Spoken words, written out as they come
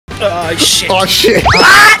Shit. Oh shit!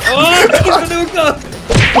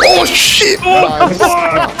 Oh shit!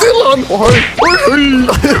 Dylan!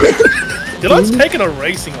 Dylan's taking a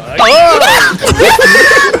racing line.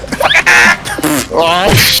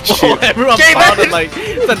 Oh shit! Oh, everyone found it like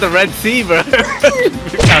it's at the Red Sea, bro.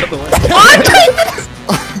 Out of the way.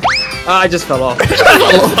 I just fell off.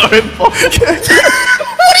 Sorry, Paul.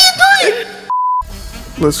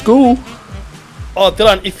 Let's go. Oh,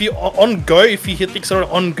 Dylan, if you on go, if you hit the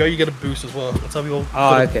accelerator on go, you get a boost as well. That's how we all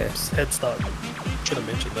Oh, okay. head start. Should have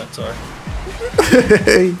mentioned that. Sorry.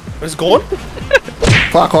 Hey. It's gone.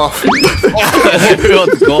 Fuck off.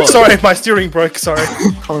 Everyone's gone. Sorry, my steering broke. Sorry.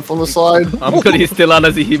 Coming from the side. I'm good. He's still on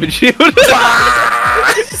as a human shield.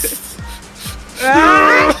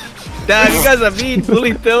 Damn, you guys are mean.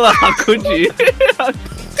 Bully Tilla. How could you?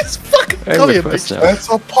 This fucking come here, bitch. It's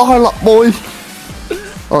a pilot, boy.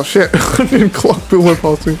 Oh shit! I didn't clock Bill went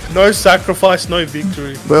past me. No sacrifice, no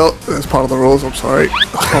victory. Well, that's part of the rules. I'm sorry.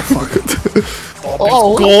 Oh fuck it.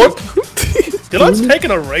 Oh, God. Dylan's taking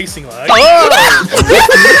a racing line. The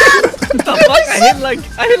fuck?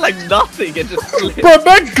 I hit like nothing. It just slipped. Bro,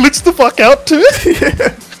 man glitched the fuck out too.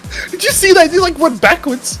 Yeah. Did you see that? He like went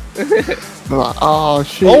backwards. Oh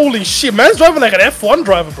shit! Holy shit, man's driving like an F1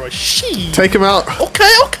 driver, bro. Shit. Take him out. Okay.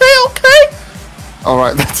 All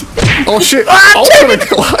right, that's. Oh shit! I'm gonna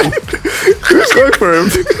collide. Who's going for him?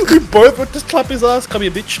 We both would just clap his ass. Come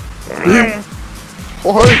here, bitch.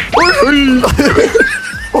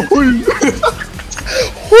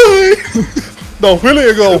 No, really,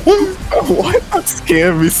 you go. Why that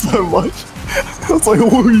scared me so much? I was like,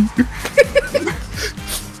 whoo.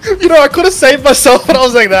 You know, I could have saved myself, but I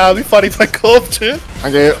was like, nah, it'd be funny if I go up too.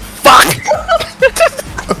 Okay. Fuck!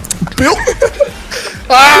 Bill.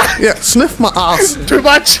 Ah! Yeah, sniff my ass. Too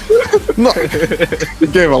much! No, you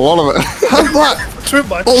gave a lot of it. Have that. Too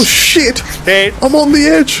much. Oh shit! Dead. I'm on the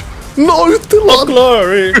edge. No, still Oh, on.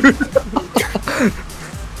 glory.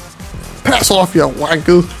 Pass off, you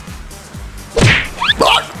wanker.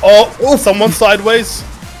 Oh, someone sideways.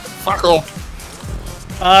 Fuck off.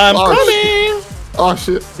 I'm Oh, coming. Oh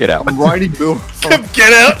shit. Get out. I'm riding Bill.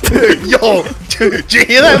 Get out. Yo, did you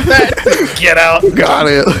hear that, man? Get out. Got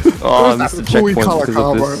it. Oh, That's Mr. the cool color Checkpoint car, because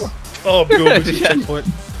of bro. this. Oh, Bill, what's your checkpoint?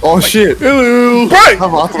 Oh shit. Hello. Bro,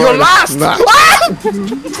 Have arthritis. you're last. Nah.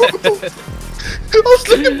 I was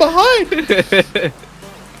looking behind.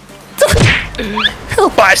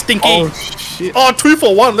 Bye, Stinky. Oh shit. Oh, 2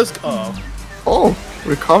 for 1. Let's go. Oh,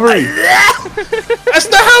 recovery. That's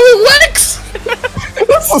not how it works.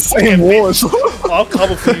 That's the same wall as well. I'll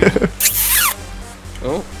cover for you.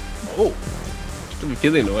 Oh, Oh, still be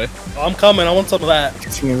killing away. I'm coming. I want some of that.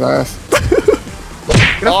 Kissing his ass.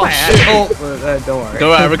 Oh shit! Oh, don't worry. Don't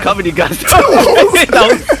worry, I recovered you guys.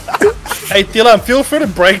 Hey, Dylan, feel free to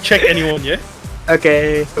brake check anyone, yeah?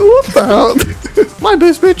 Okay. What the hell? Mind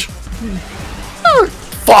this bitch.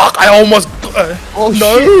 Fuck, I almost... Oh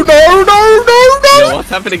no, shit. Yo, what's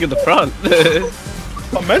happening in the front?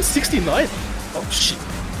 Oh, man's 69. Oh, shit.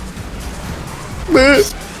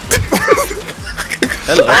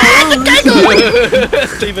 Hello.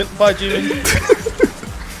 Steven, bye, Steven.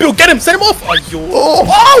 Bill, get him, set him off! Oh, you... Oh.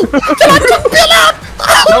 Oh! Dylan took Bill out!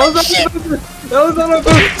 That was on a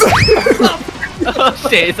boost. Oh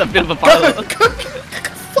shit, it's a bit of a pilot.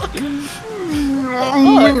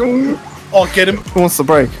 Oh, get him. Who wants the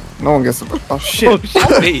break? No one gets the break. Oh shit. Oh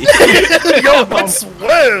shit, me. Yo, I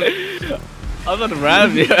swear. I'm not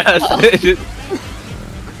around your ass. I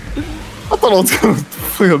thought I was gonna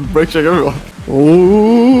fucking break check everyone.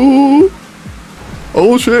 Oh.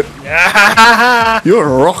 Oh shit. You're a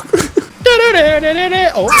rock.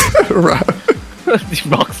 Oh. Right.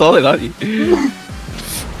 You're rock solid, aren't you?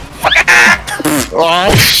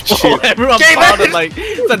 Oh shit. Oh, everyone found it like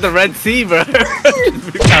it's at the Red Sea, bro. Just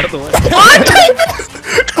moved out of the way.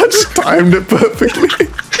 I just timed it perfectly.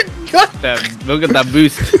 Damn, look at that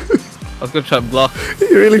boost. I was gonna try and block.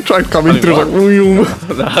 You really tried coming through like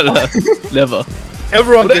No, never.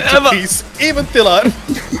 Everyone gets a piece, even Dylan.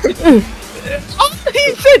 Oh,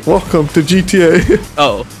 he said. welcome to GTA.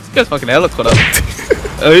 Oh, you guys fucking hell, caught up.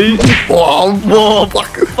 Hey. Whoa, Whoa,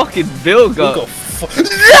 fucking Bill got. I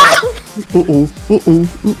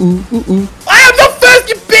am the first,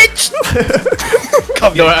 you bitch!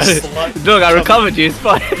 Come here, Alright, slut. Doug, I recovered you, it's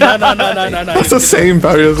fine. No. That's the same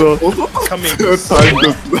barrier as well. Come here. Third time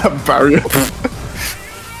that barrier.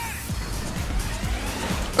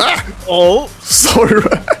 Oh, Sorry,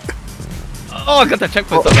 right? oh, I got that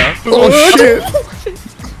checkpoint somehow. Oh shit.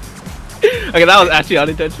 Okay, that was actually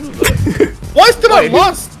unintentional. But... Why is Dylan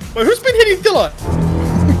lost? Wait, who's been hitting Dylan?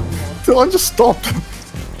 I just stopped.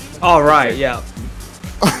 All right, yeah.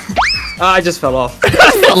 Ah, I just fell off.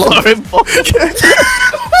 Sorry, Paul.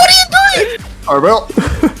 Alright, well.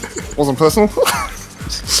 Wasn't personal.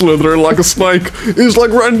 Slithering like a snake. It's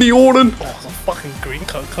like Randy Orton. Oh, it's a fucking green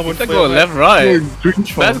card coming Let's for go you, left, right.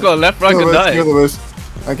 Grinch Let's go left, right, good night.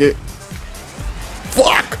 Okay.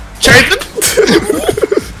 Fuck! Jason!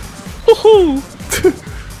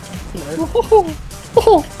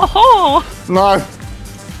 No.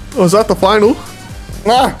 Oh, is that the final?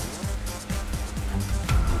 No.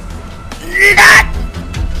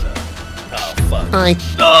 Oh, fuck. Hi.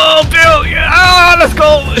 Oh, Bill! Yeah! Ah, let's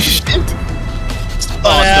go!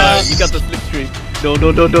 Oh, no, you got the slipstream. No,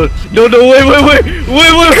 wait.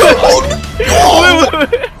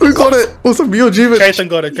 We got it. What's up, Mio Jimmy? Jason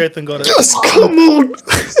got it, Jason got it. Yes, come on.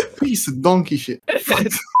 Piece of donkey shit.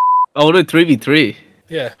 I wanted 3v3.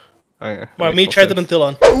 Yeah. Oh, yeah. Right, me, Jason, and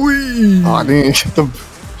Dylan. Wee. Oh, I didn't hit them.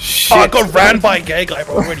 Shit. Oh, I got ran by a gay guy,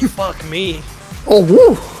 bro. Already, fuck me. Oh,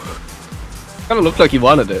 woo. Kind of looked like he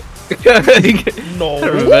wanted it. No.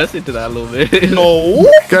 Reverse into that a little bit. No.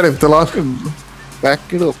 Get him, Dylan.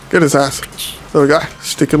 Back it up. Get his ass. There we go.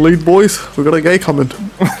 Stick and lead, boys. We got a gay coming.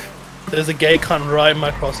 There's a gay cunt right in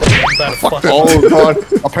my crosshair. I'm about to fuck him. Oh, God.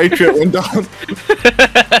 A Patriot went down.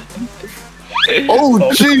 Oh,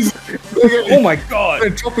 jeez. Oh my god.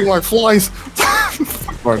 They're dropping like flies.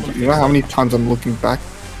 Bro, you know how many times I'm looking back?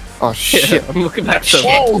 Oh, shit. I'm looking back so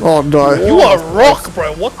Oh, no. You are a rock,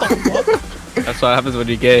 bro. What the fuck? That's what happens when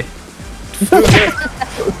you're gay.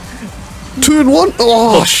 2 and 1?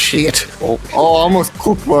 Oh, shit. Oh, I almost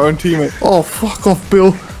cooked my own teammate. Oh, fuck off,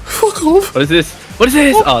 Bill. Fuck off. What is this? What is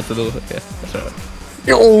this? Oh, it's a little. Yeah, that's right.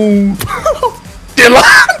 Yo. Dylan!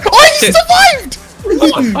 Oh, you survived!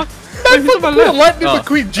 Fuck. Lightning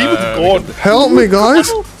McQueen, G was gone. Help me, guys.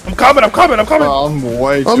 I'm coming. I'm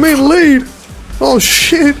way I'm in lead. Oh,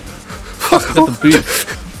 shit. Fuck Got the off. boost.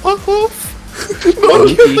 Fuck off. No,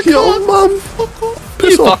 yo, mum. You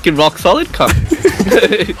Piss off. fucking rock solid cunt.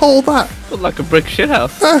 Hold that. Look like a brick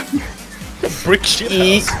shithouse. Brick shit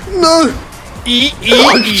house. No. The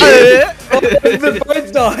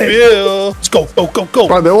boat died. Yeah. Let's go.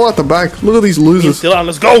 Right, they're all at the back. Look at these losers. Dylan,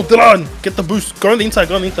 let's go, Dylan. Get the boost. Go on the inside,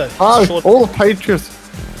 Oh, Short, all the Patriots.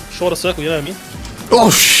 shorter circle, you know what I mean?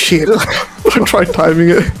 Oh, shit. I tried timing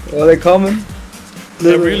it. Oh, they're coming.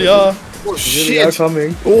 They really are. Oh, They are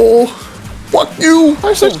coming. Oh, fuck you.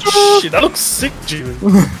 I said Oh, shit, that looks sick, Jimmy.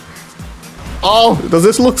 Oh, does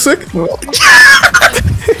this look sick?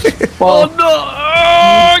 Oh no!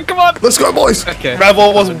 Oh, come on! Let's go, boys. Okay.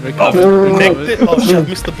 Bravo was Recover. connected. Oh shit, I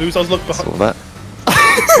missed the boost. I was looking behind. All that.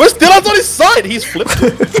 Where's Dylan's on his side? He's flipped. I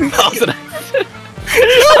was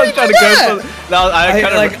trying to go for. No, I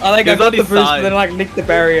I got got the boost, and then I nicked the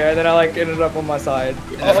barrier, and then I ended up on my side.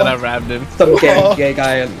 And then I rammed him. Some gay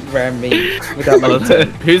guy rammed me without my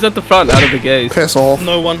Who's at the front out of the gays? Piss off.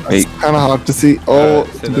 No one. It's kind of hard to see. Oh,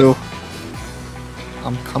 see that. Bill.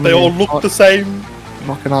 I'm coming. They all in look hot, the same.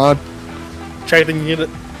 Rocking hard. Chading, you get it.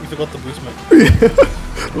 You forgot the boost, mate.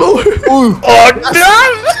 No. Ooh. Oh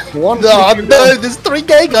no! One. No, there's 3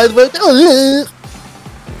 gay guys, but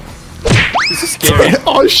this is scary.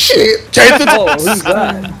 Oh shit. Jason! Oh, who's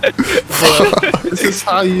that? This is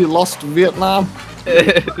how you lost Vietnam.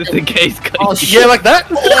 The gays got Oh you. shit. Yeah, like that?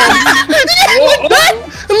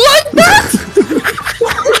 Like that?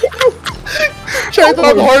 Jason,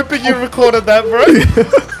 I'm hoping you recorded that, bro.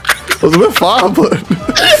 It was a bit far, but.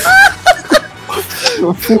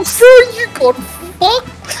 Bro, you got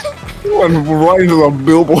fucked. Went right into the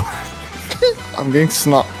billboard. I'm getting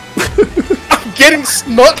snot. I'm getting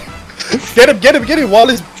snot. Get him while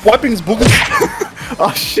he's wiping his boogers.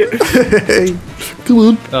 Oh shit. Hey. Come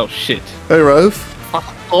on. Oh shit. Hey, Rove.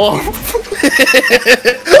 Oh.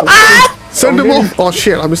 Send him off. Oh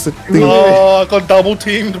shit, I missed the thing. Oh, I got double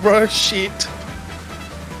teamed, bro. Shit.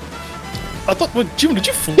 I thought, Jim, did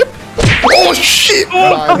you flip? Oh shit!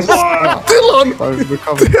 Nice. Dylan!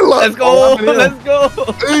 Dylan! Let's go! Let's go!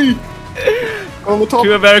 Hey! On the top.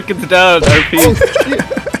 2 Americans down, RP.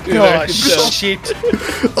 Oh, shit.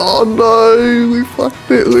 Oh no, we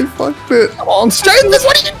fucked it, Come on, Jason,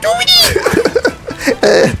 what are you doing?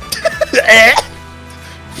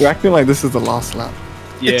 We're acting like this is the last lap.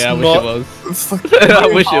 Yeah, I wish not. it was. It's like, I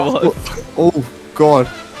wish it was. oh god.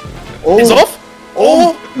 Oh, He's off?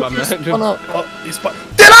 Oh! My man. Spun up. Oh, he's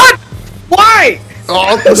Dylan! Why?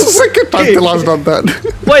 Oh, this is the second time Dylan's done that.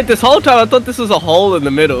 Wait, this whole time I thought this was a hole in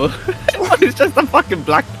the middle. It's just a fucking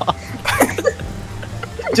black part.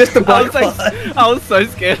 Just the black I was so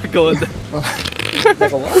scared of going there.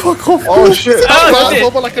 Fuck off. Oh shit. Oh, shit.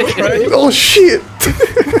 Over like a train. Oh shit.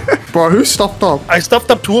 Bro, who stopped up? I stuffed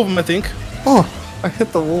up 2 of them, I think. Oh, I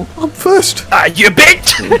hit the wall. I'm first. Ah, you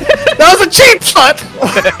bitch! That was a cheap shot!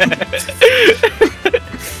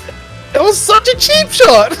 That was such a cheap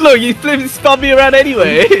shot! Look, you flipped spun me around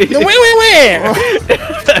anyway. Where?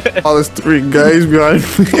 Oh, there's 3 guys behind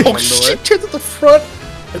me. Oh shit, check at the front!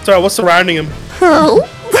 It's alright, what's surrounding him? Help!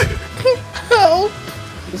 Help!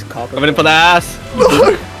 Just cop Coming in for the ass.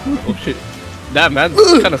 Oh shit. Damn, man.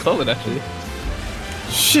 Kind of solid, actually.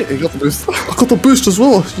 Shit, I got the boost. I got the boost as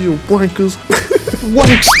well, you wankers.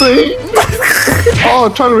 Wank stain! Oh,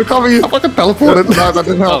 I'm trying to recover you. I fucking teleported. No, that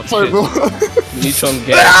didn't help. Oh, Sorry, shit. Bill. Neutron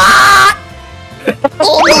gas.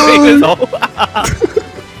 Oh,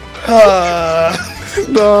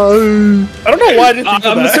 no. I don't know why I didn't think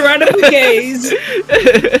of I'm that. surrounded by gays.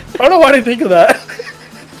 I don't know why I didn't think of that.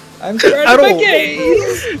 I'm surrounded by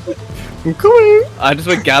gays. I'm coming. I just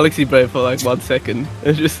went Galaxy Brain for like 1 second.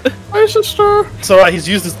 It's just. My sister. It's alright, he's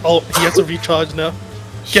used his ult. He has to recharge now.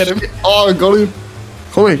 Get him. Oh, I got him.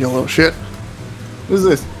 Come here, you little shit. What is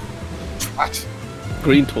this? What?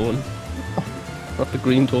 GREENTORN. Not the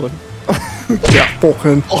GREENTORN. Yeah,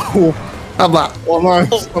 fucking. Oh, have that. Oh,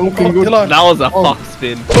 nice. I'm looking good. Dylan. That was a fuck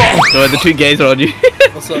spin. No, the 2 gays are on you.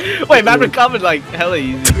 What's up? Wait, man recovered like hella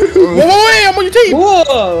easy. Wait, I'm on your team!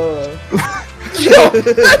 Whoa! Yo,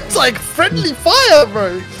 that's like friendly fire,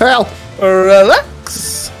 bro! Help.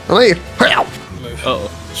 Relax! I need help. Oh.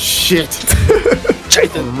 Shit.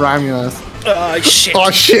 Chaitan. Ram your ass. Shit. Oh,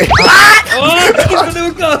 shit.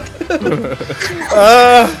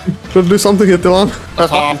 Should I do something here, Dylan?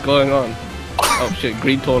 What is going on? Oh shit,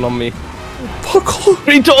 GREENTORN on me. Fuck off.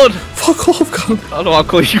 GREENTORN! Fuck off, God. I don't know why I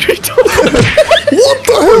call you GREENTORN. What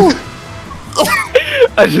the hell?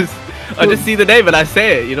 I just see the name and I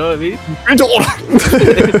say it, you know what I mean?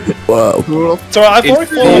 Wow. So I've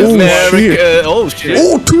already fallen. Oh, America. Oh shit.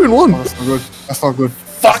 Oh, 2 in 1. That's not good. That's not good.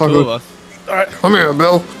 Fuck. That's not Two of good. us. Alright. Come here,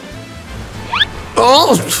 Bill.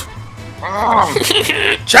 Oh!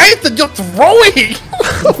 Chaitan, you're throwing!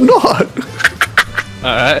 I'm not.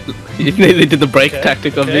 Alright. You nearly did the break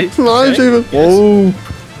tactic of me. Nice, even. Whoa.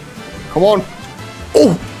 Come on.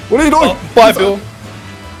 Oh! What are you doing? Oh, bye, Bill.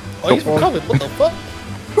 Oh, he's recovered. What the fuck?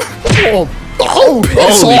 Oh,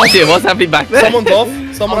 piss Holy off. shit, what's happening back there? Someone's off.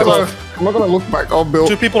 Someone's off. I'm not gonna look back. Oh, Bill.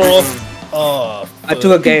 2 people are off. Oh. I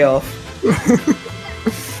took a gay off.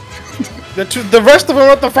 The rest of them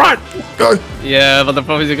are at the front. Go. Yeah, but the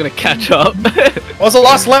problem is you're gonna catch up. What's the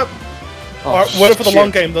last lap? Oh, Alright, wait for the shit.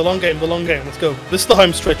 long game. The long game. The long game. Let's go. This is the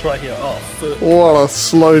home stretch right here. Oh, fuck. What a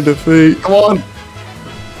slow defeat. Come on.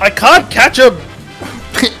 I can't catch him.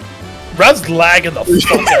 Brad's lagging the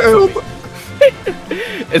fuck out of me.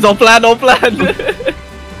 It's all planned, all planned.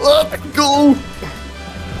 Let's go.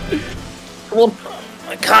 Come on.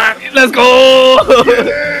 I can't. Let's go!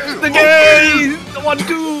 The gays! The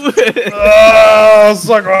 1-2! Oh,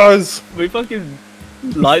 so gross. We fucking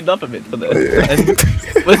lined up a bit for this.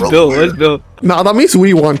 Where's Bill? Where's Bill? Nah, that means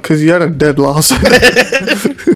we won because you had a dead loss.